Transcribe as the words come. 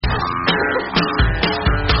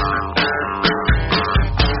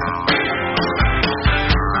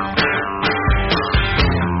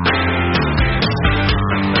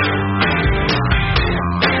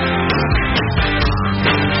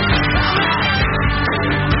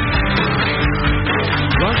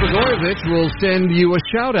Blagojevich will send you a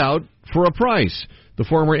shout-out for a price. The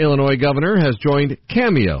former Illinois governor has joined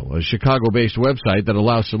Cameo, a Chicago-based website that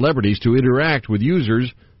allows celebrities to interact with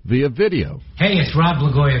users via video. Hey, it's Rob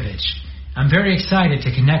Blagojevich. I'm very excited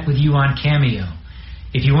to connect with you on Cameo.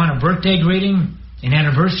 If you want a birthday greeting, an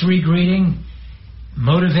anniversary greeting,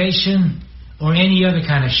 motivation, or any other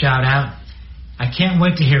kind of shout-out, I can't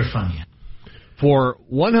wait to hear from you. For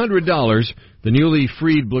 $100, the newly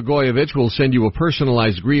freed Blagojevich will send you a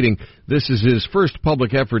personalized greeting. This is his first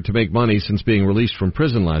public effort to make money since being released from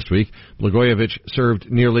prison last week. Blagojevich served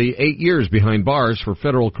nearly 8 years behind bars for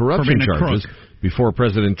federal corruption charges before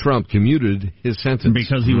President Trump commuted his sentence.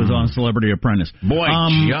 Because he was on Celebrity Apprentice. Boy,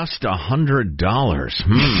 just $100.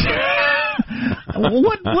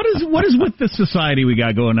 What is with this society we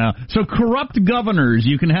got going now? So corrupt governors,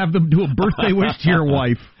 you can have them do a birthday wish to your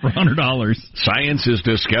wife for $100. Science has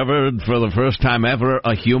discovered for the first time ever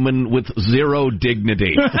a human with zero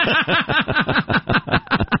dignity.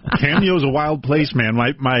 Cameo's a wild place, man.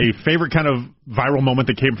 My favorite kind of viral moment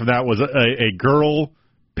that came from that was a girl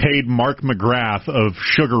paid Mark McGrath of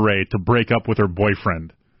Sugar Ray to break up with her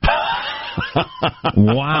boyfriend.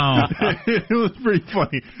 Wow. It was pretty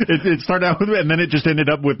funny. It started out with it, and then it just ended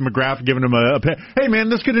up with McGrath giving him a hey, man,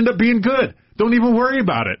 this could end up being good. Don't even worry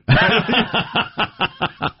about it.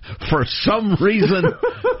 For some reason,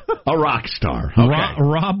 a rock star. Okay.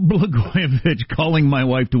 Rob Blagojevich calling my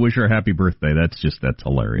wife to wish her happy birthday. That's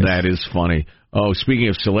hilarious. That is funny. Oh, speaking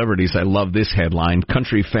of celebrities, I love this headline.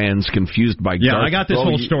 Country fans confused by I got this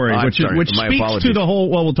whole story, which speaks to the whole...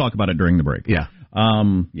 Well, we'll talk about it during the break. Yeah.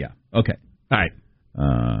 Okay. All right.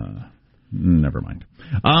 Never mind.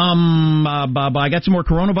 I got some more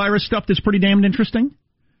coronavirus stuff that's pretty damned interesting.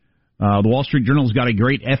 The Wall Street Journal's got a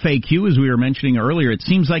great FAQ, as we were mentioning earlier. It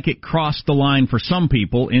seems like it crossed the line for some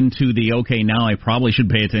people into the, okay, now I probably should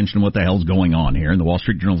pay attention to what the hell's going on here. And the Wall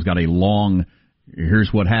Street Journal's got a long, here's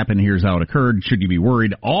what happened, here's how it occurred, should you be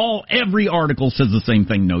worried? Every article says the same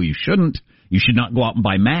thing. No, you shouldn't. You should not go out and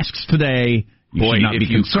buy masks today. You should not be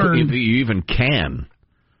concerned. If you even can.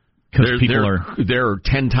 Because they're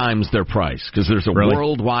 10 times their price, because there's a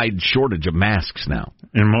worldwide shortage of masks now.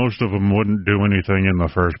 And most of them wouldn't do anything in the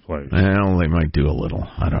first place. Well, they might do a little.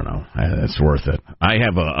 I don't know. It's worth it. I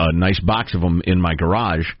have a nice box of them in my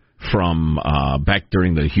garage from back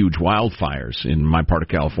during the huge wildfires in my part of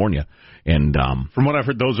California. And from what I've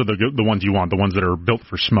heard, those are the ones you want, the ones that are built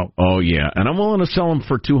for smoke. Oh, yeah. And I'm willing to sell them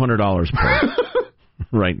for $200 per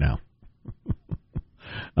right now.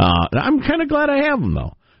 I'm kind of glad I have them,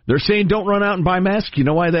 though. They're saying don't run out and buy masks. You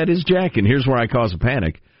know why that is, Jack? And here's where I cause a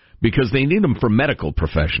panic. Because they need them for medical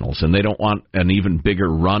professionals, and they don't want an even bigger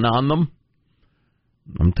run on them.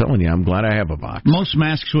 I'm telling you, I'm glad I have a box. Most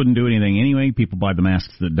masks wouldn't do anything anyway. People buy the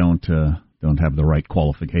masks that don't have the right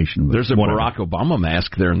qualification. There's a Barack Obama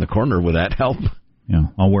mask there in the corner. Would that help? Yeah,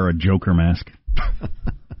 I'll wear a Joker mask.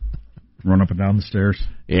 Run up and down the stairs.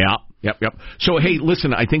 Yeah, yep. So, hey,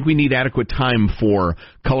 listen, I think we need adequate time for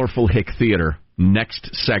Colorful Hick Theater. Next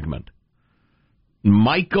segment.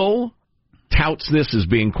 Michael touts this as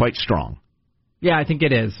being quite strong. Yeah, I think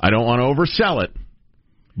it is. I don't want to oversell it,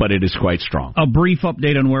 but it is quite strong. A brief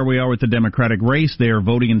update on where we are with the Democratic race. They are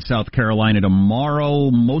voting in South Carolina tomorrow.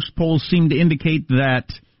 Most polls seem to indicate that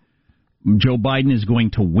Joe Biden is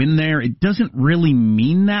going to win there. It doesn't really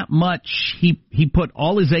mean that much. He put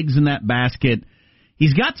all his eggs in that basket.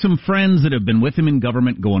 He's got some friends that have been with him in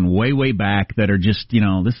government going way, way back that are just,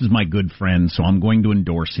 this is my good friend, so I'm going to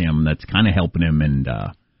endorse him. That's kind of helping him, and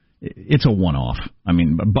it's a one-off. I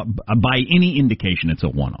mean, but by any indication, it's a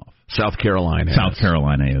one-off. South Carolina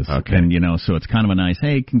is. Okay. And, so it's kind of a nice,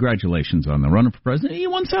 hey, congratulations on the running for president. You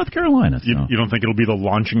won South Carolina. So. You don't think it'll be the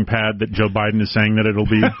launching pad that Joe Biden is saying that it'll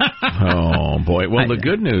be? Oh, boy. Well, the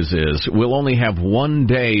good news is we'll only have one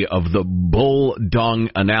day of the bull dung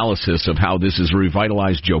analysis of how this has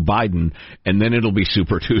revitalized Joe Biden, and then it'll be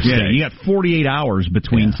Super Tuesday. Yeah, you got 48 hours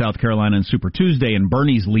between South Carolina and Super Tuesday, and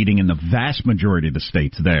Bernie's leading in the vast majority of the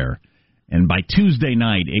states there. And by Tuesday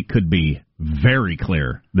night, it could be very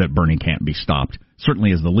clear that Bernie can't be stopped.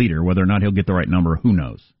 Certainly as the leader. Whether or not he'll get the right number, who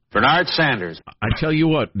knows? Bernard Sanders. I tell you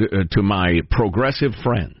what, to my progressive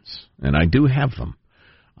friends, and I do have them,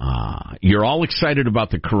 you're all excited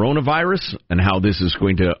about the coronavirus and how this is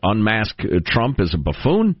going to unmask Trump as a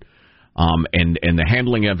buffoon, and the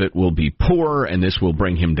handling of it will be poor, and this will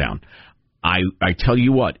bring him down. I tell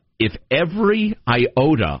you what, if every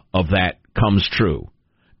iota of that comes true,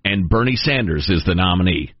 and Bernie Sanders is the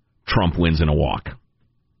nominee, Trump wins in a walk.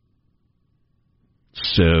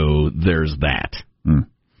 So there's that.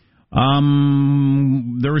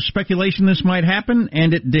 There was speculation this might happen,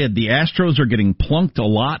 and it did. The Astros are getting plunked a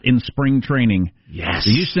lot in spring training. Yes.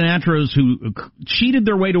 The Houston Astros, who cheated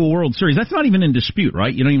their way to a World Series. That's not even in dispute,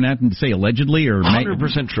 right? You don't even have to say allegedly or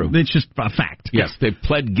 100% true. It's just a fact. Yes, they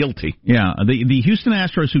pled guilty. Yeah, the Houston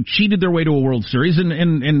Astros, who cheated their way to a World Series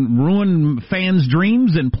and ruined fans'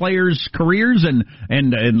 dreams and players' careers and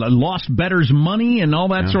lost bettors' money and all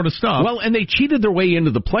that sort of stuff. Well, and they cheated their way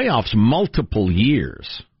into the playoffs multiple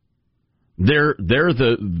years. They're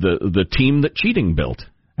the team that cheating built.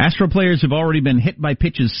 Astro players have already been hit by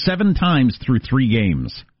pitches 7 times through 3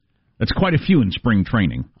 games. That's quite a few in spring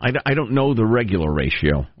training. I don't know the regular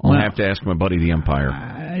ratio. I'll have to ask my buddy the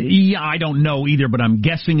umpire. Yeah, I don't know either, but I'm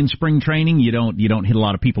guessing in spring training you don't hit a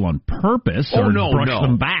lot of people on purpose or brush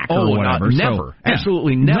them back or whatever. Never. So,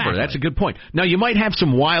 absolutely never. Exactly. That's a good point. Now, you might have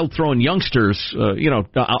some wild-throwing youngsters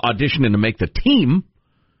auditioning to make the team,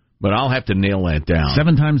 but I'll have to nail that down.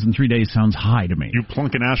 7 times in 3 days sounds high to me. You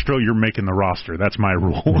plunk an Astro, you're making the roster. That's my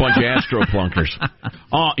rule. Bunch of Astro plunkers.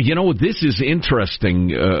 This is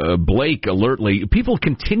interesting, Blake, alertly. People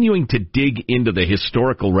continuing to dig into the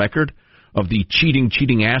historical record of the cheating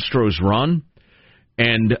Astros run.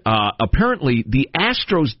 And apparently the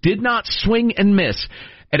Astros did not swing and miss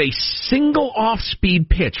at a single off-speed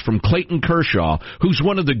pitch from Clayton Kershaw, who's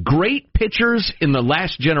one of the great pitchers in the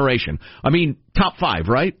last generation. I mean, top 5,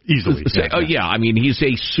 right? Easily. Yeah. I mean, he's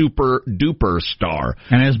a super-duper star.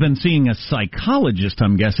 And has been seeing a psychologist,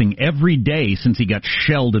 I'm guessing, every day since he got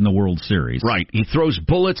shelled in the World Series. Right. He throws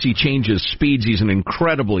bullets. He changes speeds. He's an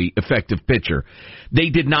incredibly effective pitcher. They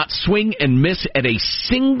did not swing and miss at a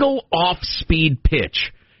single off-speed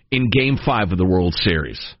pitch in Game 5 of the World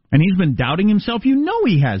Series. And he's been doubting himself. You know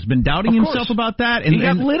he has been doubting himself about that. And he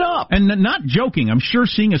got lit up. And not joking. I'm sure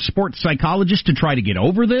seeing a sports psychologist to try to get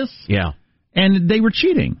over this. Yeah. And they were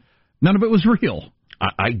cheating. None of it was real.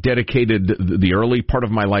 I dedicated the early part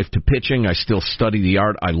of my life to pitching. I still study the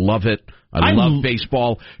art. I love it. I love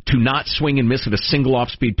baseball. To not swing and miss at a single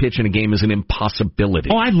off-speed pitch in a game is an impossibility.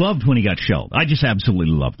 Oh, I loved when he got shelled. I just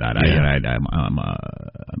absolutely loved that. Yeah. I'm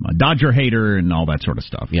a Dodger hater and all that sort of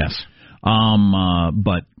stuff. Yes.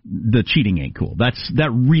 But the cheating ain't cool. That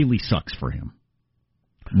really sucks for him.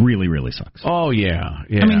 Really, really sucks. Oh, yeah.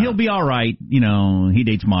 I mean, he'll be all right. He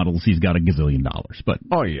dates models. He's got $1 gazillion. But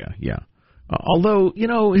oh, yeah. Although,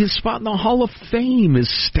 his spot in the Hall of Fame, his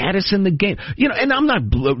status in the game. And I'm not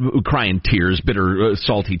crying tears, bitter,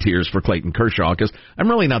 salty tears for Clayton Kershaw, because I'm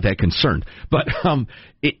really not that concerned. But how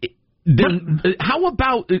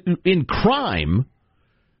about in crime,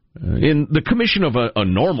 in the commission of a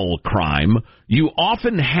normal crime, you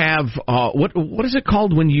often have, what is it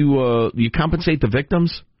called when you compensate the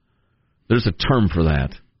victims? There's a term for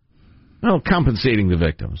that. Well, compensating the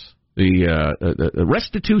victims. The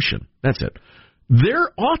restitution. That's it. There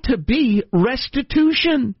ought to be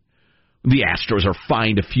restitution. The Astros are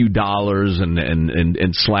fined a few dollars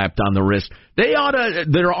and slapped on the wrist. There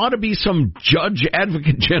ought to be some judge,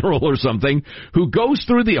 advocate general or something who goes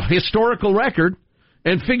through the historical record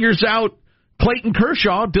and figures out Clayton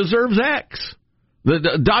Kershaw deserves X.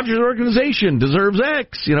 The Dodgers organization deserves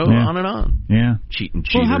X, on and on. Yeah. Cheating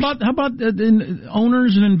cheaters. Well, how about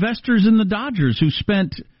owners and investors in the Dodgers who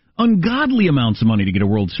spent ungodly amounts of money to get a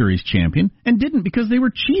World Series champion and didn't because they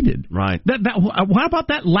were cheated? Right. What about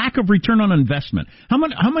that lack of return on investment? How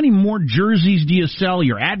many more jerseys do you sell,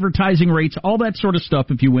 your advertising rates, all that sort of stuff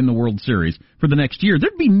if you win the World Series for the next year?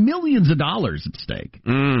 There'd be millions of dollars at stake.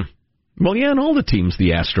 Well, yeah, and all the teams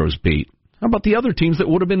the Astros beat. How about the other teams that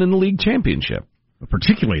would have been in the league championship?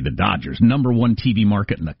 Particularly the Dodgers, number 1 TV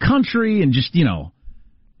market in the country, and just,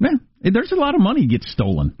 there's a lot of money gets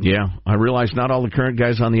stolen. Yeah, I realize not all the current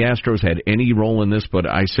guys on the Astros had any role in this, but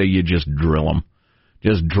I say you just drill them.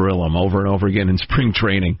 Just drill them over and over again in spring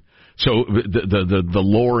training. So the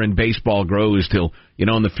lore in baseball grows till, in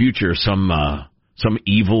the future, some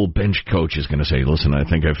evil bench coach is going to say, listen, I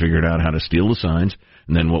think I figured out how to steal the signs,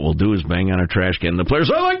 and then what we'll do is bang on a trash can, and the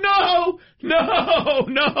players are like, no,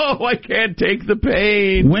 I can't take the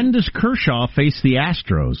pain. When does Kershaw face the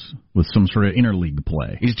Astros with some sort of interleague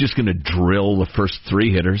play? He's just going to drill the first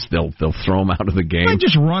 3 hitters. They'll throw him out of the game. They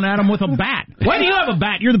just run at him with a bat. Why do you have a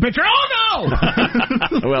bat? You're the pitcher. Oh,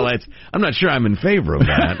 no! Well, I'm not sure I'm in favor of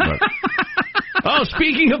that. But.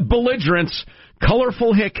 Speaking of belligerents,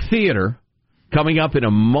 Colorful Hick Theater, coming up in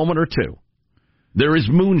a moment or two. There is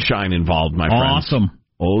moonshine involved, my friends. Awesome.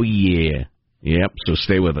 Oh, yeah. Yep, so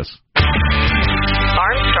stay with us.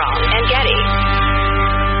 Armstrong and Getty.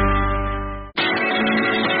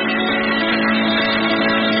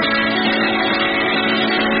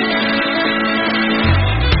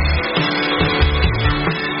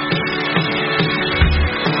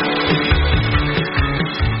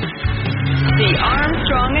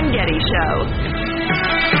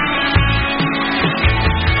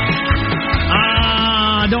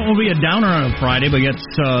 will be a downer on a Friday, but yet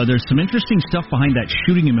there's some interesting stuff behind that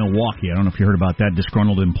shooting in Milwaukee. I don't know if you heard about that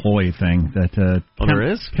disgruntled employee thing. That there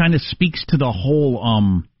is? Kind of speaks to the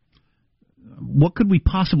whole, what could we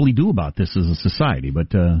possibly do about this as a society?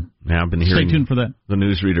 But I've been hearing stay tuned for that. The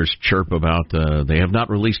newsreaders chirp about they have not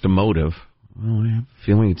released a motive. Well, I have a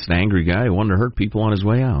feeling it's an angry guy who wanted to hurt people on his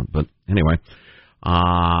way out. But anyway,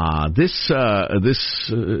 this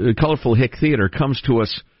colorful hick theater comes to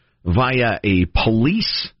us via a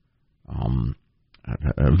police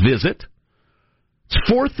visit.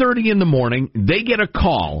 It's 4:30 in the morning. They get a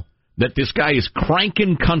call that this guy is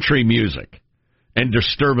cranking country music and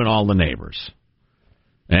disturbing all the neighbors.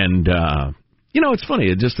 And, it's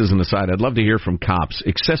funny. Just as an aside, I'd love to hear from cops.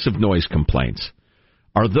 Excessive noise complaints.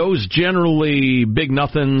 Are those generally big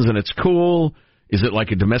nothings and it's cool? Is it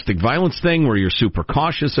like a domestic violence thing where you're super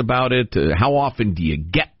cautious about it? How often do you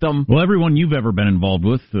get them? Well, everyone you've ever been involved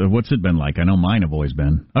with, what's it been like? I know mine have always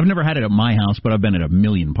been. I've never had it at my house, but I've been at a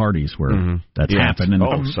million parties where that's happened.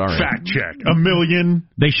 And sorry. Fact check. A million.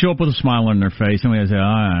 They show up with a smile on their face, and we say,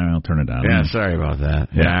 I'll turn it down. Yeah, sorry about that.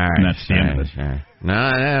 Yeah, and that's the end of it. Sure. No,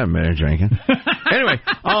 I've been drinking. Anyway,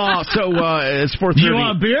 it's 4:30. Do you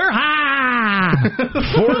want a beer? Ha!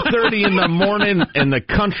 4:30 in the morning, and the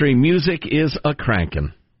country music is a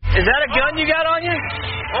cranking. Is that a gun you got on you?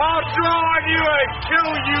 I'll draw on you and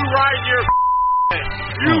kill you right in your head.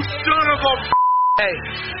 You son of a Hey,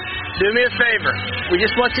 do me a favor. We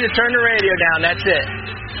just want you to turn the radio down. That's it.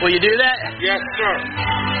 Will you do that? Yes, sir.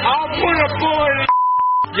 I'll put a bullet in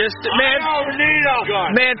Just, man. I don't need a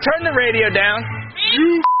gun. Man, turn the radio down.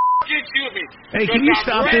 You shoot me. Hey, can you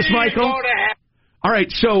stop this, Michael? All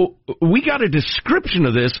right, so we got a description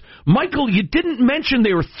of this. Michael, you didn't mention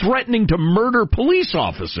they were threatening to murder police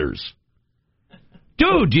officers.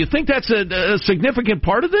 Dude, do you think that's a significant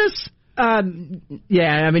part of this?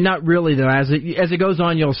 Yeah, I mean, not really, though. As it goes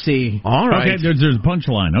on, you'll see. All right. Okay, there's a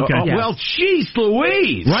punchline. Okay. Yes. Well, jeez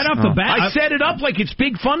Louise. Right off the bat. I set it up like it's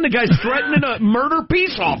big fun. The guy's threatening to murder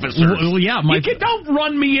peace officers. Well, yeah. Don't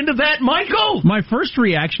run me into that, Michael. My first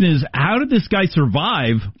reaction is, how did this guy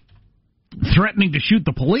survive threatening to shoot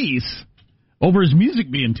the police over his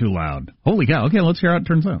music being too loud? Holy cow. Okay, let's hear how it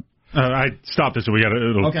turns out. I stopped it, so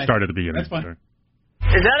it'll start at the beginning. That's fine.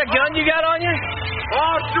 Is that a gun you got on you?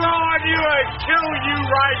 I'll draw on you and kill you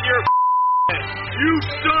right in your head. You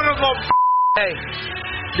son of a Hey,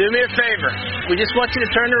 do me a favor. We just want you to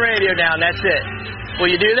turn the radio down. That's it. Will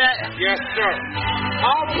you do that? Yes, sir.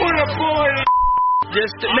 I'll put a bullet in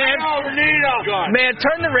Just, man. I don't need a gun. Man,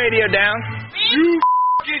 turn the radio down. You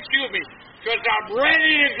shoot me, because I'm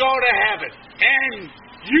ready to go to heaven. And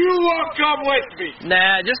you will come with me.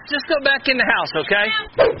 Nah, just go back in the house, okay?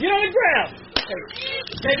 Get on the ground.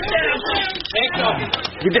 Take it down.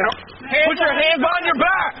 Get down. Put your hands on your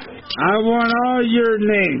back. I want all your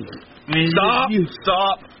names. Stop.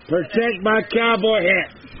 Stop. Protect my cowboy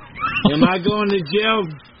hat. Am I going to jail?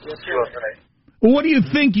 What do you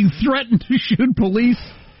think? You threatened to shoot police?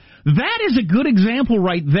 That is a good example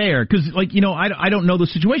right there, because, I don't know the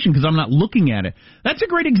situation because I'm not looking at it. That's a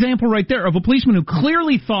great example right there of a policeman who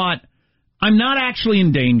clearly thought, I'm not actually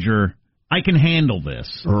in danger, I can handle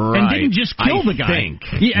this. Right. And didn't just kill the guy.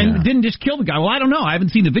 And didn't just kill the guy. Well, I don't know. I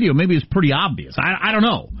haven't seen the video. Maybe it's pretty obvious. I don't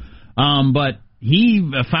know. But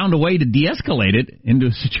he found a way to de-escalate it into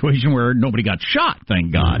a situation where nobody got shot,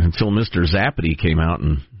 thank God. Until Mr. Zappity came out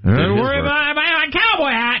and... Don't worry about my cowboy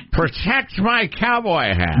hat. Protect my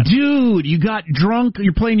cowboy hat. Dude, you got drunk,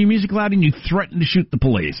 you're playing your music loud, and you threatened to shoot the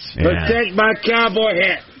police. Yeah. Protect my cowboy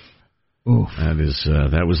hat. Oof.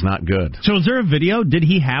 That was not good. So is there a video? Did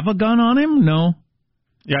he have a gun on him? No.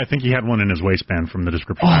 Yeah, I think he had one in his waistband from the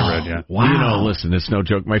description I read, yeah. Wow. Listen, it's no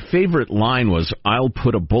joke. My favorite line was, I'll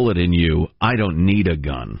put a bullet in you. I don't need a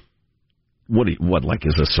gun. What, like,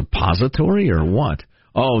 is a suppository or what?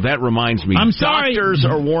 Oh, that reminds me. I'm sorry. Doctors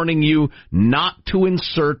are warning you not to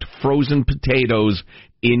insert frozen potatoes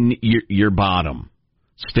in your bottom.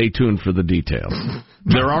 Stay tuned for the details.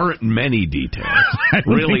 There aren't many details.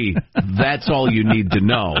 Really, that's all you need to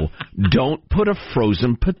know. Don't put a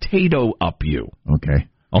frozen potato up you. Okay.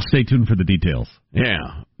 I'll stay tuned for the details.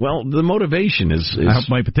 Yeah. Well, the motivation is... I hope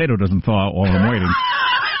my potato doesn't thaw out while I'm waiting.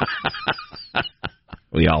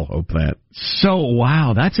 We all hope that. So,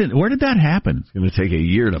 wow, that's it. Where did that happen? It's going to take a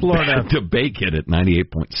year to bake it at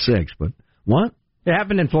 98.6, but what? It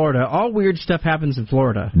happened in Florida. All weird stuff happens in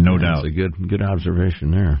Florida. No doubt. That's a good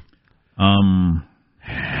observation there. I'm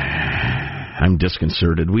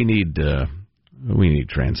disconcerted. We need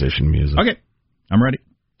transition music. Okay, I'm ready.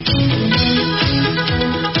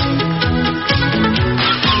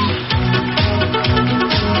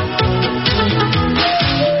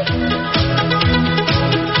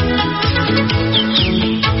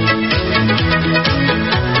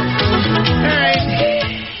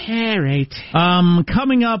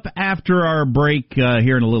 Coming up after our break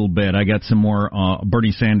here in a little bit, I got some more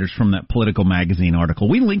Bernie Sanders from that Political Magazine article.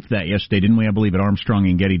 We linked that yesterday, didn't we? I believe at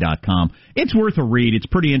ArmstrongandGetty.com. It's worth a read. It's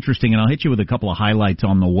pretty interesting, and I'll hit you with a couple of highlights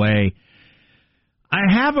on the way. I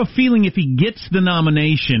have a feeling if he gets the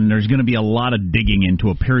nomination, there's going to be a lot of digging into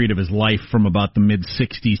a period of his life from about the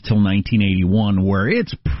mid-'60s till 1981, where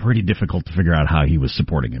it's pretty difficult to figure out how he was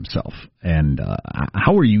supporting himself. And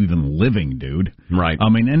how are you even living, dude? Right. I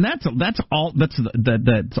mean, and that's all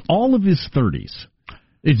of his 30s.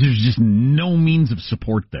 There's just no means of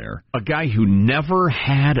support there. A guy who never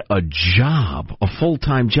had a job, a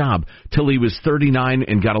full-time job, till he was 39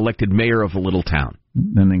 and got elected mayor of a little town.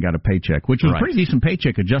 And then got a paycheck, which was a pretty decent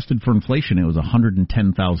paycheck. Adjusted for inflation, it was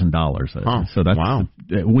 $110,000. Oh, so that's, wow.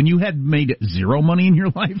 When you had made zero money in your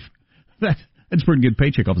life, that's a pretty good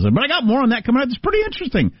paycheck all of a sudden. But I got more on that coming up. It's pretty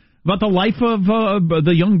interesting about the life of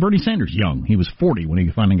the young Bernie Sanders. Young. He was 40 when he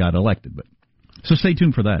finally got elected. So stay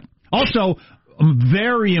tuned for that. Also,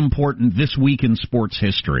 very important this week in sports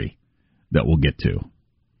history that we'll get to.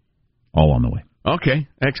 All on the way. Okay,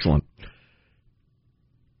 excellent.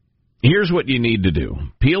 Here's what you need to do.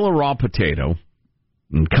 Peel a raw potato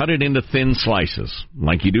and cut it into thin slices,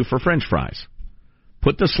 like you do for French fries.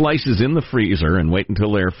 Put the slices in the freezer and wait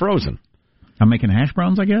until they're frozen. I'm making hash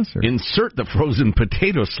browns, I guess? Or? Insert the frozen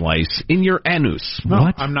potato slice in your anus. No,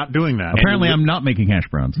 What? I'm not doing that. Apparently I'm not making hash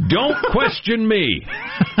browns. Don't question me.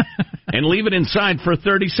 And leave it inside for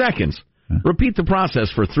 30 seconds. Repeat the process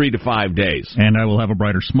for 3 to 5 days. And I will have a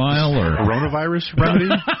brighter smile, or Coronavirus remedy?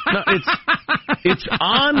 No, it's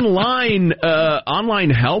online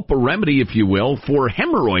help, a remedy, if you will, for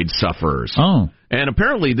hemorrhoid sufferers. Oh. And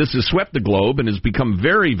apparently this has swept the globe and has become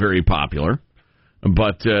very, very popular.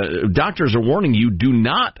 But doctors are warning you, do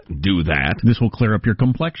not do that. This will clear up your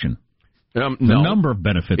complexion. No. A number of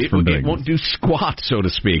benefits from doing it won't do squat, so to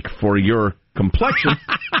speak, for your complexion.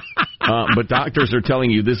 But doctors are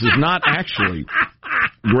telling you this is not actually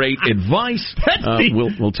great advice.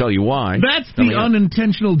 We'll tell you why. That's the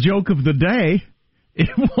unintentional joke of the day. It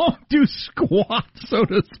won't do squat, so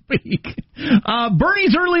to speak.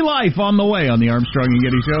 Bernie's early life on the way on the Armstrong and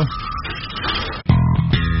Getty Show.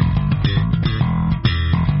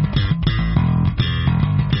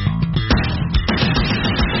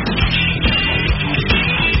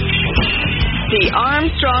 The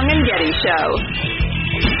Armstrong and Getty Show.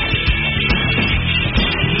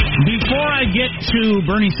 Before I get to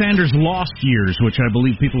Bernie Sanders' lost years, which I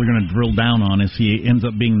believe people are going to drill down on as he ends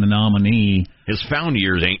up being the nominee. His found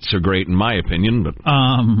years ain't so great, in my opinion. But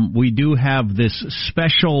we do have this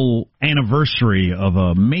special anniversary of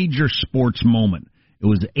a major sports moment. It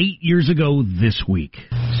was 8 years ago this week.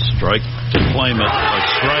 Strike to claim it. A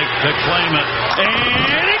strike to claim it.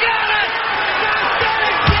 And he got it!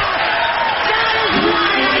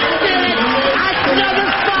 That's number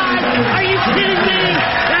 5. Are you kidding me?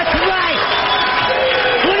 That's right.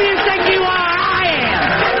 Who do you think you are? I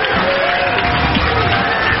am.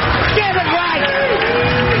 Get it right.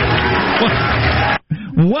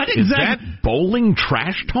 What is that? Bowling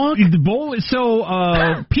trash talk? So,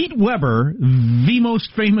 Pete Weber, the most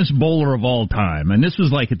famous bowler of all time, and this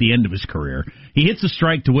was like at the end of his career. He hits a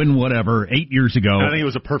strike to win whatever 8 years ago. I think it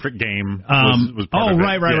was a perfect game. Was part of it.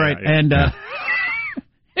 Right. Yeah. And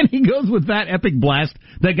and he goes with that epic blast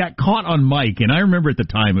that got caught on mic, and I remember at the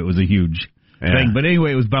time it was a huge thing. But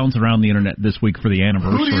anyway, it was bouncing around the internet this week for the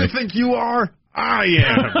anniversary. Who do you think you are? I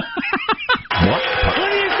am. What? Who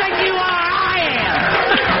do you think you are? I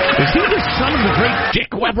am. Is he the son of the great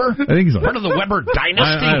Dick Weber? I think so. Part of the Weber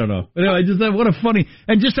dynasty? I don't know. Anyway, just what a funny,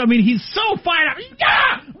 and just, I mean, he's so fired up.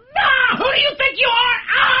 No! Who do you think you are?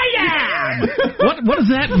 I am! What does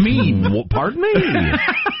that mean? Well, pardon me?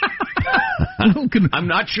 I'm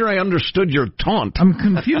not sure I understood your taunt. I'm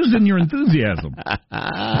confused in your enthusiasm.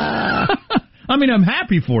 I mean, I'm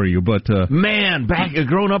happy for you, but... Man, back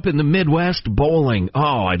growing up in the Midwest, bowling.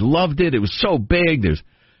 Oh, I loved it. It was so big. There's...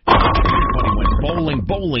 Everybody went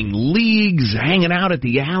bowling leagues, hanging out at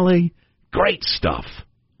the alley. Great stuff.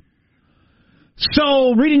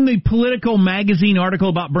 So, reading the Political Magazine article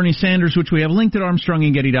about Bernie Sanders, which we have linked at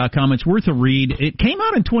ArmstrongandGetty.com, it's worth a read. It came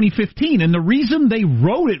out in 2015, and the reason they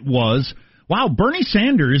wrote it was, wow, Bernie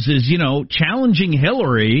Sanders is, challenging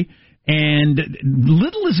Hillary, and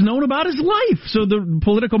little is known about his life. So the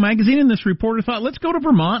Political Magazine and this reporter thought, let's go to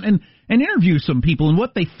Vermont and interview some people. And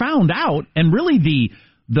what they found out, and really the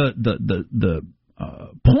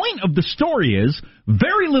point of the story is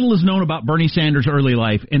very little is known about Bernie Sanders' early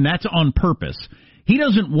life, and that's on purpose. He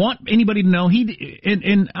doesn't want anybody to know.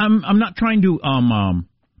 And I'm not trying to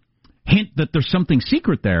hint that there's something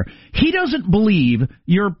secret there. He doesn't believe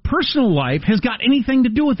your personal life has got anything to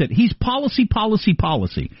do with it. He's policy.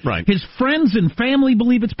 Right. His friends and family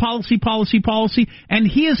believe it's policy, and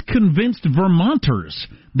he is convinced Vermonters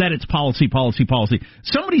that it's policy.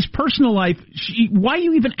 Somebody's personal life, why are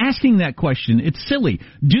you even asking that question? It's silly.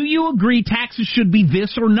 Do you agree taxes should be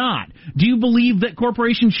this or not? Do you believe that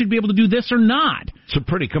corporations should be able to do this or not? It's a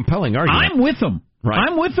pretty compelling argument. I'm with him. Right.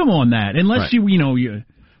 I'm with him on that, unless you.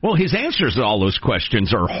 Well, his answers to all those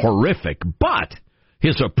questions are horrific, but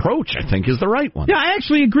his approach, I think, is the right one. Yeah, I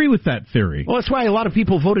actually agree with that theory. Well, that's why a lot of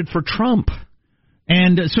people voted for Trump.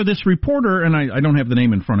 And so this reporter, and I don't have the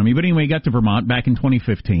name in front of me, but anyway, he got to Vermont back in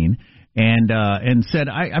 2015 and said,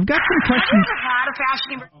 I've got some questions.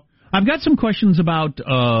 I've got some questions about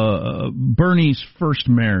Bernie's first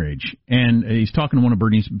marriage. And he's talking to one of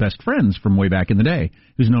Bernie's best friends from way back in the day,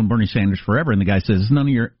 who's known Bernie Sanders forever. And the guy says, it's none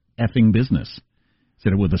of your effing business.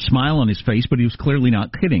 Said it with a smile on his face, but he was clearly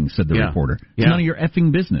not kidding, said the reporter. It's none of your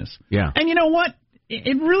effing business. Yeah. And you know what?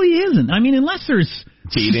 It really isn't. I mean, unless there's...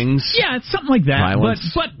 Beatings. Yeah, it's something like that.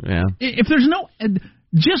 Violence. But if there's no...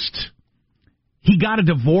 Just... He got a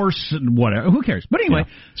divorce, whatever. Who cares? But anyway,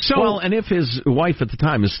 and if his wife at the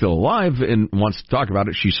time is still alive and wants to talk about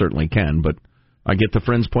it, she certainly can. But I get the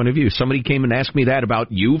friend's point of view. Somebody came and asked me that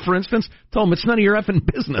about you, for instance. Tell him it's none of your effing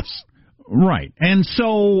business. Right. And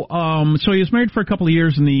so he was married for a couple of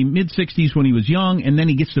years in the mid-'60s when he was young, and then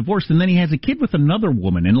he gets divorced, and then he has a kid with another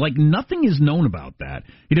woman, and, nothing is known about that.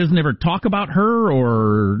 He doesn't ever talk about her,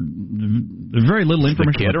 or there's very little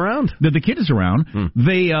information. Is the kid around? The kid is around.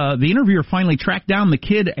 The interviewer finally tracked down the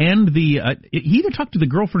kid and he either talked to the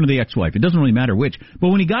girlfriend or the ex-wife. It doesn't really matter which. But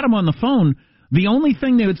when he got him on the phone, the only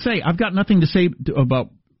thing they would say, I've got nothing to say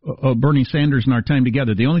about Bernie Sanders and our time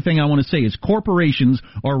together. The only thing I want to say is corporations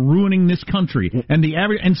are ruining this country, and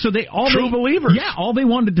true believers. Yeah, all they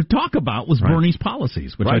wanted to talk about was Bernie's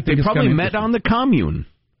policies, which I think they is probably met on the commune.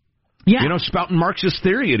 Yeah, spouting Marxist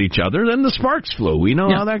theory at each other. Then the sparks flew. We know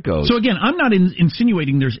how that goes. So again, I'm not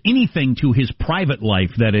insinuating there's anything to his private life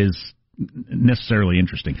that is necessarily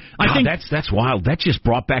interesting. I think that's wild. That just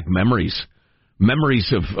brought back memories.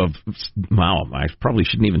 Memories of wow, I probably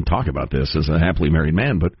shouldn't even talk about this as a happily married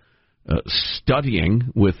man, but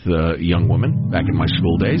studying with young women back in my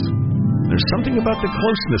school days. There's something about the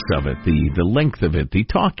closeness of it, the length of it, the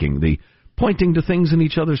talking, the pointing to things in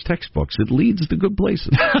each other's textbooks. It leads to good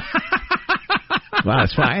places. Wow,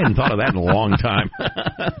 that's fine. I hadn't thought of that in a long time.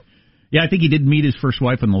 Yeah, I think he did meet his first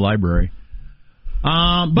wife in the library.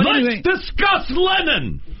 But anyway, discuss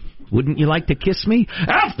Lenin. Wouldn't you like to kiss me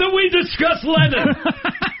after we discuss Lenin?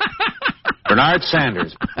 Bernard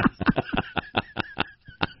Sanders.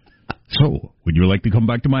 So, would you like to come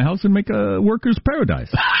back to my house and make a worker's paradise?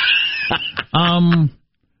 I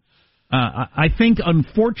think,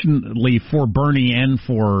 unfortunately for Bernie and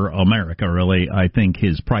for America, really, I think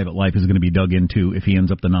his private life is going to be dug into if he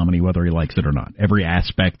ends up the nominee, whether he likes it or not. Every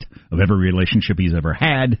aspect of every relationship he's ever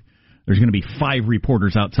had, there's going to be 5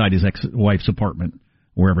 reporters outside his ex-wife's apartment,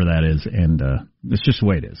 wherever that is, and it's just the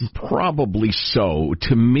way it is. Probably so.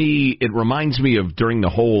 To me, it reminds me of during the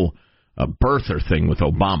whole birther thing with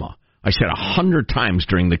Obama. I said 100 times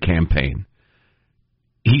during the campaign,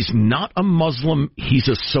 he's not a Muslim, he's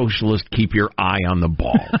a socialist, keep your eye on the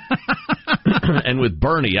ball. And with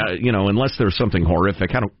Bernie, unless there's something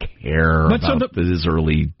horrific, I don't care about his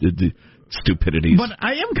early stupidities. But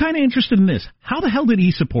I am kind of interested in this. How the hell did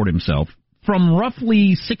he support himself from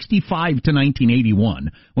roughly 65 to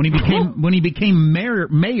 1981 when he became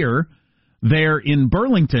mayor there in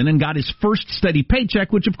Burlington and got his first steady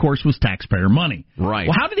paycheck, which of course was taxpayer money. Right.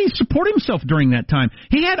 Well, how did he support himself during that time?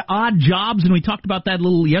 He had odd jobs, and we talked about that a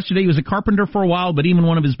little yesterday. He was a carpenter for a while, but even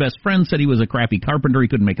one of his best friends said he was a crappy carpenter. He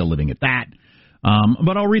couldn't make a living at that.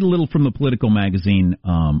 But I'll read a little from the Political Magazine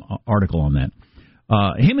article on that.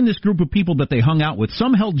 Him and this group of people that they hung out with,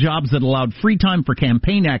 some held jobs that allowed free time for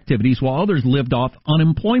campaign activities while others lived off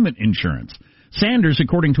unemployment insurance. Sanders,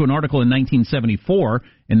 according to an article in 1974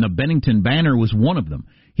 in the Bennington Banner, was one of them.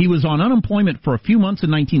 He was on unemployment for a few months in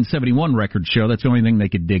 1971, records show. That's the only thing they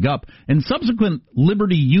could dig up. And subsequent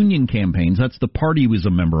Liberty Union campaigns, that's the party he was a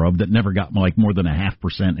member of that never got more than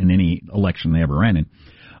 0.5% in any election they ever ran in.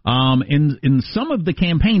 In some of the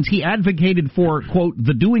campaigns, he advocated for, quote,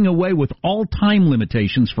 the doing away with all time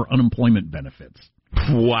limitations for unemployment benefits.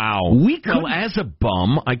 Wow. Well, as a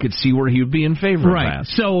bum, I could see where he would be in favor of that.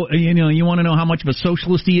 So, you want to know how much of a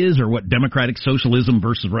socialist he is or what democratic socialism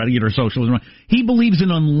versus regular socialism. He believes in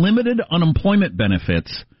unlimited unemployment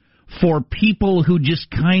benefits for people who just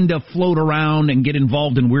kind of float around and get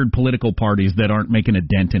involved in weird political parties that aren't making a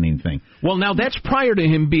dent in anything. Well, now that's prior to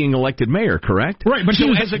him being elected mayor, correct? Right, but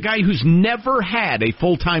so as a guy who's never had a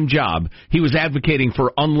full-time job, he was advocating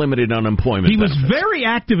for unlimited unemployment benefits. He was very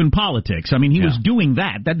active in politics. I mean, he was doing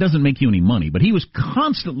that. That doesn't make you any money, but he was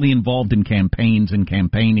constantly involved in campaigns and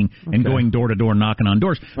campaigning and going door to door, knocking on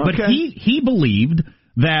doors. But he believed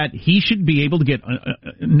that he should be able to get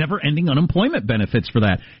never-ending unemployment benefits for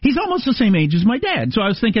that. He's almost the same age as my dad. So I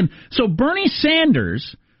was thinking, so Bernie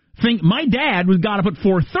Sanders, my dad got up at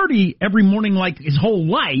 4:30 every morning like his whole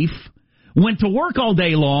life, went to work all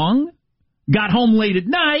day long, got home late at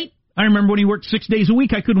night. I remember when he worked 6 days a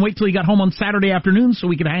week, I couldn't wait till he got home on Saturday afternoon so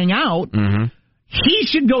we could hang out. Mm-hmm. He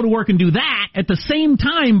should go to work and do that. At the same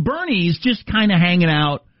time, Bernie's just kind of hanging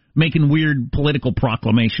out, making weird political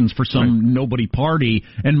proclamations for some nobody party,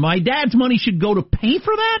 and my dad's money should go to pay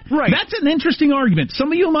for that? Right. That's an interesting argument.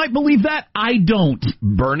 Some of you might believe that. I don't.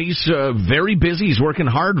 Bernie's very busy. He's working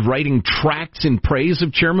hard writing tracts in praise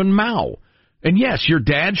of Chairman Mao. And yes, your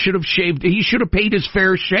dad should have shaved. He should have paid his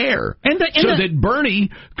fair share, that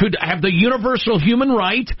Bernie could have the universal human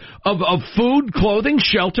right of food, clothing,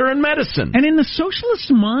 shelter, and medicine. And in the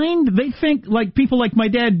socialist mind, they think like people like my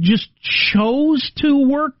dad just chose to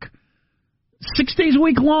work 6 days a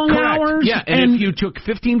week, long hours. Yeah, and if you took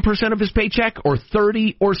 15% of his paycheck, or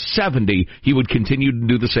 30 or 70, he would continue to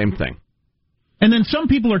do the same thing. And then some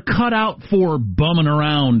people are cut out for bumming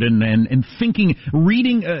around and thinking,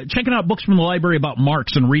 reading, checking out books from the library about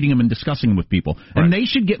Marx and reading them and discussing them with people. Right. And they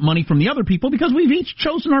should get money from the other people because we've each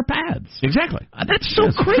chosen our paths. Exactly. That's so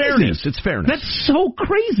crazy. Fairness. It's fairness. That's so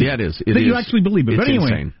crazy. Yeah, it is. You actually believe it. But anyway,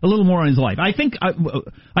 insane. A little more on his life. I think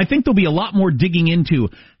there'll be a lot more digging into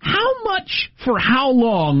how much for how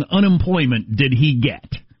long unemployment did he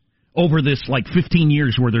get over this, 15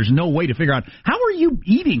 years where there's no way to figure out, how are you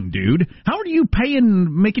eating, dude? How are you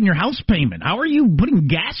making your house payment? How are you putting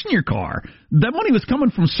gas in your car? That money was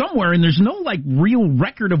coming from somewhere, and there's no, real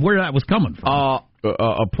record of where that was coming from.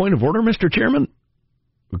 A point of order, Mr. Chairman?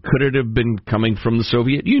 Could it have been coming from the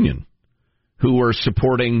Soviet Union, who were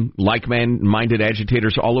supporting like-minded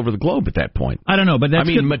agitators all over the globe at that point? I don't know, but that's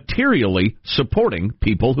materially supporting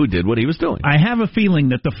people who did what he was doing. I have a feeling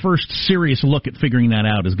that the first serious look at figuring that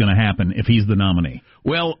out is going to happen if he's the nominee.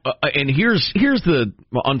 Well, and here's the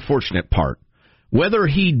unfortunate part. Whether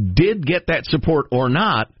he did get that support or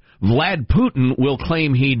not, Vlad Putin will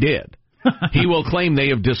claim he did. He will claim they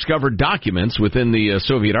have discovered documents within the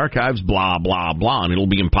Soviet archives, blah, blah, blah, and it'll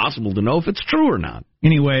be impossible to know if it's true or not.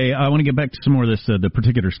 Anyway, I want to get back to some more of this, the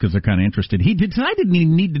particulars, because they're kind of interested. He decided he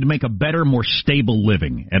needed to make a better, more stable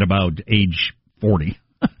living at about age 40,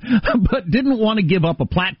 but didn't want to give up a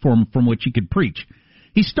platform from which he could preach.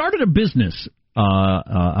 He started a business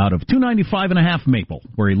out of 295 and a half Maple,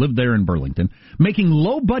 where he lived there in Burlington, making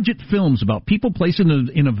low-budget films about people, places,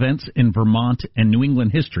 and events in Vermont and New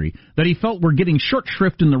England history that he felt were getting short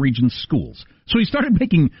shrift in the region's schools. So he started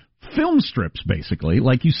making film strips, basically,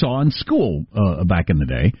 like you saw in school back in the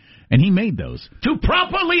day, and he made those. To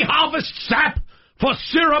properly harvest sap for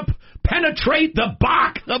syrup, penetrate the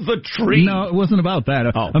bark of the tree. No, it wasn't about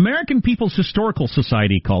that. American People's Historical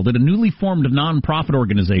Society called it, a newly formed nonprofit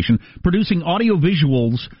organization producing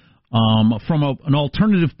audiovisuals from an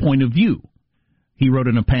alternative point of view. He wrote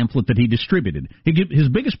in a pamphlet that he distributed. His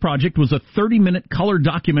biggest project was a 30-minute color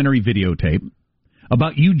documentary videotape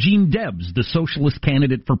about Eugene Debs, the socialist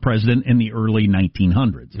candidate for president in the early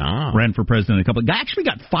 1900s. Ran for president actually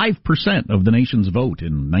got 5% of the nation's vote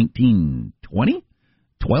in 1920?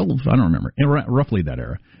 12? I don't remember. Roughly that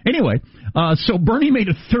era. Anyway, so Bernie made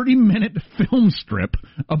a 30-minute film strip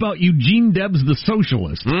about Eugene Debs, the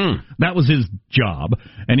socialist. That was his job.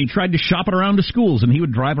 And he tried to shop it around to schools, and he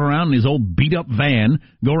would drive around in his old beat-up van,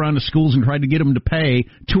 go around to schools and try to get them to pay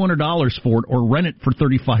 $200 for it or rent it for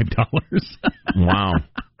 $35.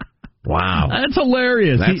 Wow. That's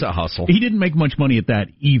hilarious. That's a hustle. He didn't make much money at that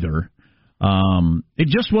either. It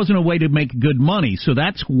just wasn't a way to make good money, so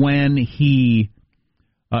that's when he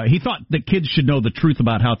thought that kids should know the truth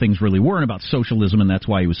about how things really were and about socialism, and that's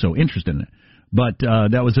why he was so interested in it. But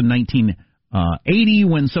that was in 1980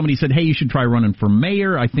 when somebody said, hey, you should try running for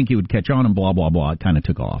mayor. I think he would catch on, and blah, blah, blah. It kind of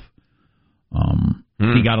took off.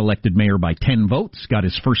 He got elected mayor by 10 votes, got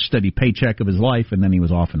his first steady paycheck of his life, and then he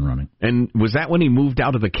was off and running. And was that when he moved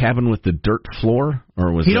out of the cabin with the dirt floor?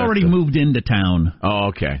 Or was He'd already moved into town. Oh,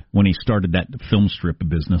 okay. When he started that film strip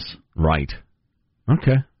business. Right.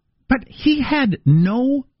 Okay. But he had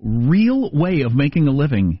no real way of making a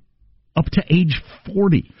living up to age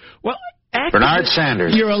 40. Well, Bernard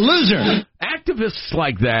Sanders. You're a loser. Activists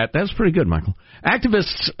like that's pretty good, Michael.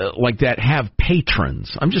 Activists like that have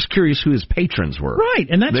patrons. I'm just curious who his patrons were. Right,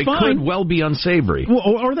 and that's fine. They could well be unsavory. Well,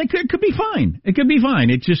 or they could be fine. It could be fine.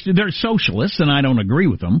 It's just they're socialists, and I don't agree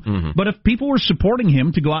with them. Mm-hmm. But if people were supporting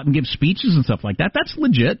him to go out and give speeches and stuff like that, that's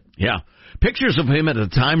legit. Yeah. Pictures of him at the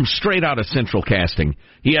time, straight out of Central Casting.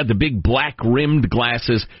 He had the big black-rimmed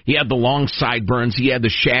glasses. He had the long sideburns. He had the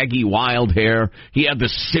shaggy, wild hair. He had the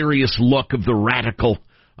serious look of the radical.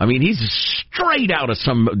 I mean, he's straight out of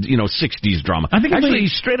some, 60s drama. I think actually,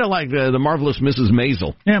 he's straight out like the Marvelous Mrs.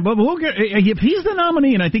 Maisel. Yeah, but if he's the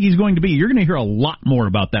nominee, and I think he's going to be, you're going to hear a lot more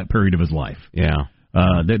about that period of his life. Yeah.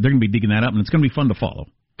 They're going to be digging that up, and it's going to be fun to follow.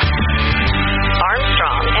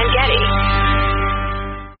 Armstrong and Getty.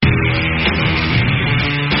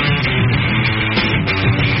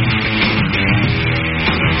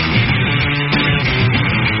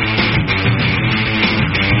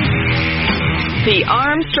 The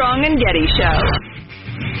Armstrong and Getty Show.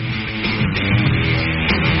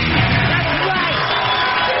 That's right.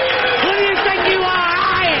 Who do you think you are?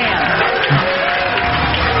 I am.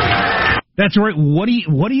 That's right. What do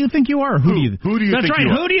you think you are? Who do you think you are? That's right.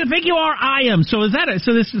 Who do you think you are? I am. So is that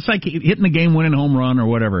so this is like hitting the game winning home run or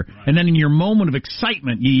whatever. And then in your moment of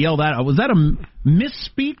excitement you yell that. Was that a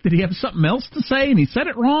misspeak? Did he have something else to say and he said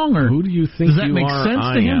it wrong, or who do you think does that you make are? sense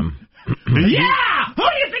I to him? am. Yeah! Who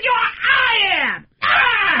do you think you are? I am!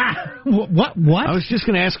 Ah! What? I was just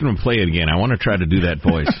going to ask him to play it again. I want to try to do that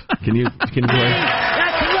voice. Can you play?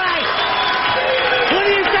 That's right! Who do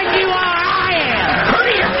you think you are? I am! Who do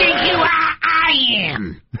you think you are? I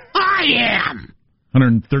am! I am!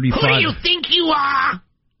 135. Who do you think you are?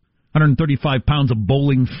 135 pounds of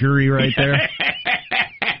bowling fury right there.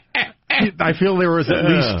 I feel there was at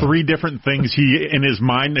least 3 different things in his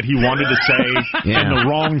mind that he wanted to say, and the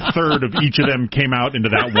wrong third of each of them came out into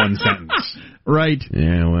that one sentence. Right.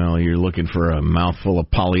 Yeah, well, you're looking for a mouthful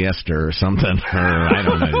of polyester or something, or I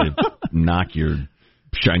don't know, to knock your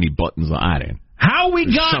shiny buttons on. I didn't. How we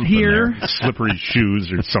got here. Slippery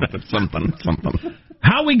shoes or something. something.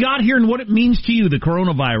 How we got here and what it means to you, the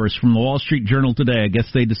coronavirus, from the Wall Street Journal today. I guess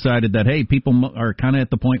they decided that, hey, people are kind of at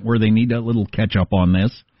the point where they need a little catch-up on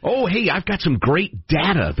this. Oh, hey, I've got some great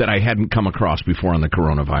data that I hadn't come across before on the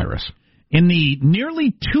coronavirus. In the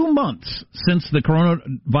nearly 2 months since the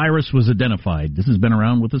coronavirus was identified, this has been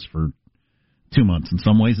around with us for 2 months. In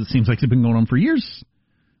some ways, it seems like it's been going on for years.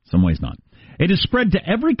 Some ways not. It has spread to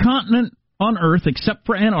every continent on Earth except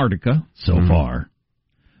for Antarctica so far.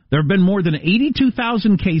 There have been more than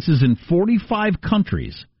 82,000 cases in 45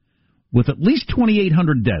 countries, with at least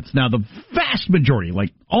 2,800 deaths. Now, the vast majority,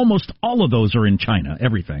 like almost all of those, are in China,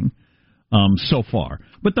 everything, so far.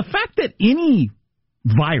 But the fact that any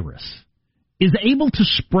virus is able to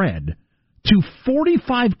spread to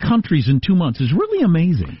 45 countries in 2 months is really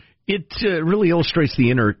amazing. It really illustrates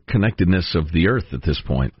the interconnectedness of the Earth at this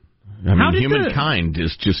point. I mean, humankind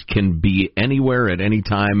can be anywhere at any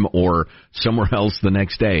time or somewhere else the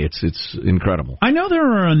next day. It's incredible. I know there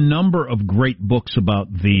are a number of great books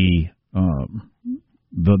about the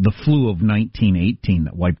flu of 1918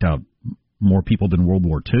 that wiped out more people than World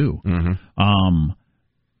War II.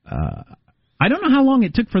 I don't know how long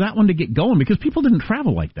it took for that one to get going because people didn't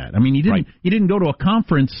travel like that. I mean, you didn't go to a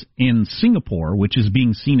conference in Singapore, which is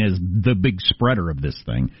being seen as the big spreader of this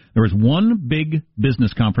thing. There was one big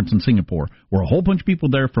business conference in Singapore where a whole bunch of people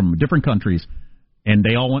there from different countries, and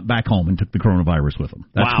they all went back home and took the coronavirus with them.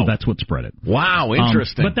 That's what spread it. Wow,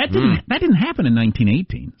 interesting. But that didn't happen in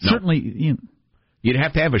 1918. No. Certainly, you'd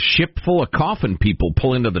have to have a ship full of coffin people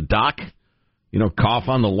pull into the dock, cough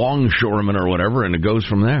on the longshoreman or whatever, and it goes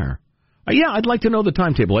from there. Yeah, I'd like to know the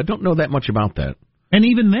timetable. I don't know that much about that. And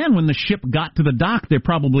even then, when the ship got to the dock, they're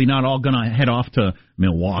probably not all going to head off to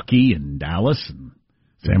Milwaukee and Dallas and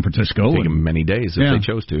San Francisco. Take them many days if they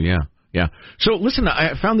chose to, yeah. So, listen,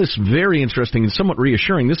 I found this very interesting and somewhat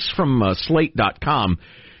reassuring. This is from Slate.com.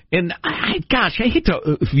 And, I hate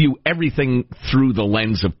to view everything through the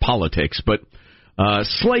lens of politics, but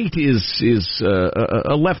Slate is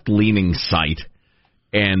a left-leaning site,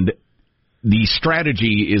 and the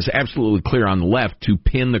strategy is absolutely clear on the left to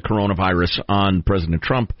pin the coronavirus on President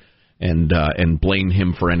Trump and blame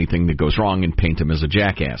him for anything that goes wrong and paint him as a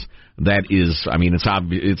jackass. That is, I mean,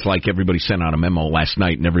 it's like everybody sent out a memo last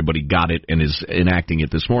night and everybody got it and is enacting it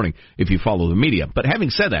this morning if you follow the media. But having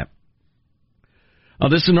said that,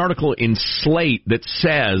 this is an article in Slate that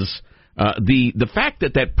says the fact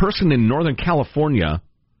that person in Northern California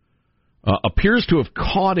appears to have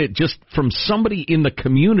caught it just from somebody in the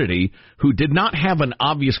community who did not have an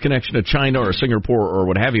obvious connection to China or Singapore or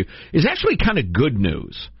what have you is actually kind of good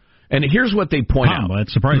news. And here's what they point out.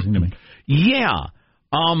 That's surprising to me. Yeah.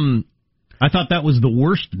 I thought that was the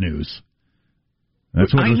worst news.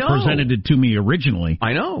 That's what was presented to me originally.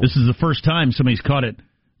 I know. This is the first time somebody's caught it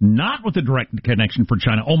not with a direct connection for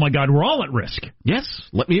China. Oh, my God, we're all at risk. Yes,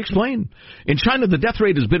 let me explain. In China, the death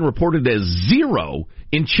rate has been reported as 0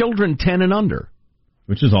 in children 10 and under.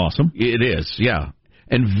 Which is awesome. It is, yeah.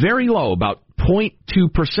 And very low, about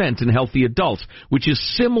 0.2% in healthy adults, which is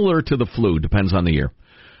similar to the flu, depends on the year.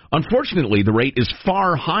 Unfortunately, the rate is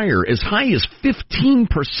far higher, as high as 15%.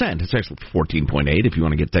 It's actually 14.8 if you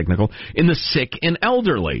want to get technical, in the sick and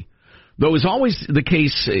elderly. Though is always the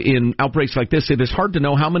case in outbreaks like this, it is hard to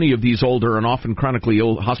know how many of these older and often chronically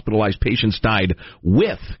ill hospitalized patients died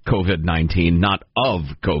with COVID-19, not of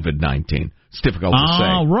COVID-19. It's difficult to say.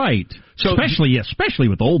 Oh, right. So, especially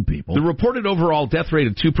with old people. The reported overall death rate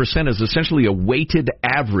of 2% is essentially a weighted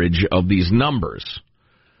average of these numbers.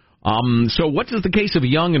 So what does the case of a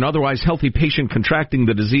young and otherwise healthy patient contracting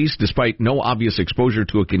the disease despite no obvious exposure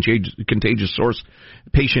to a contagious source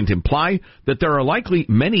patient imply? That there are likely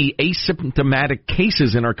many asymptomatic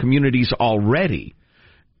cases in our communities already.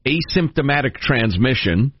 Asymptomatic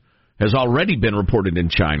transmission has already been reported in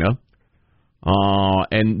China,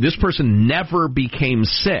 and this person never became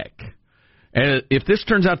sick. And if this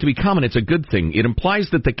turns out to be common, it's a good thing. It implies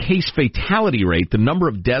that the case fatality rate, the number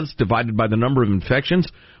of deaths divided by the number of infections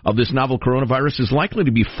of this novel coronavirus, is likely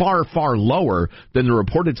to be far, far lower than the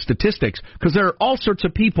reported statistics, because there are all sorts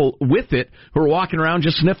of people with it who are walking around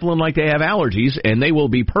just sniffling like they have allergies, and they will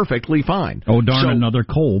be perfectly fine. Oh, darn, another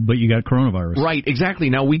cold, but you got coronavirus. Right, exactly.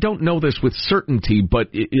 Now, we don't know this with certainty, but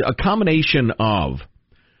a combination of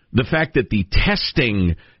the fact that the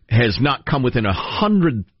testing has not come within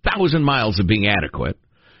 100,000 miles of being adequate,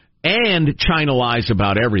 and China lies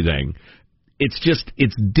about everything. It's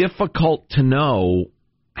difficult to know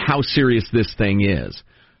how serious this thing is.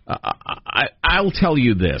 I'll tell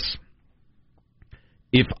you this.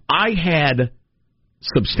 If I had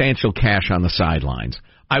substantial cash on the sidelines,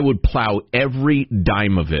 I would plow every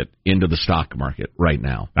dime of it into the stock market right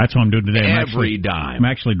now. That's what I'm doing today. Every dime. I'm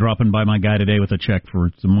actually dropping by my guy today with a check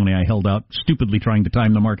for some money I held out, stupidly trying to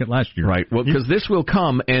time the market last year. Right. Well, because this will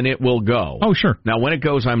come and it will go. Oh, sure. Now, when it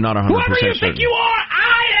goes, I'm not 100% Whoever you certain. think you are,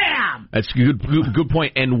 I am! That's a good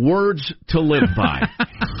point. And words to live by.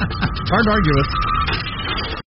 Hard to argue with.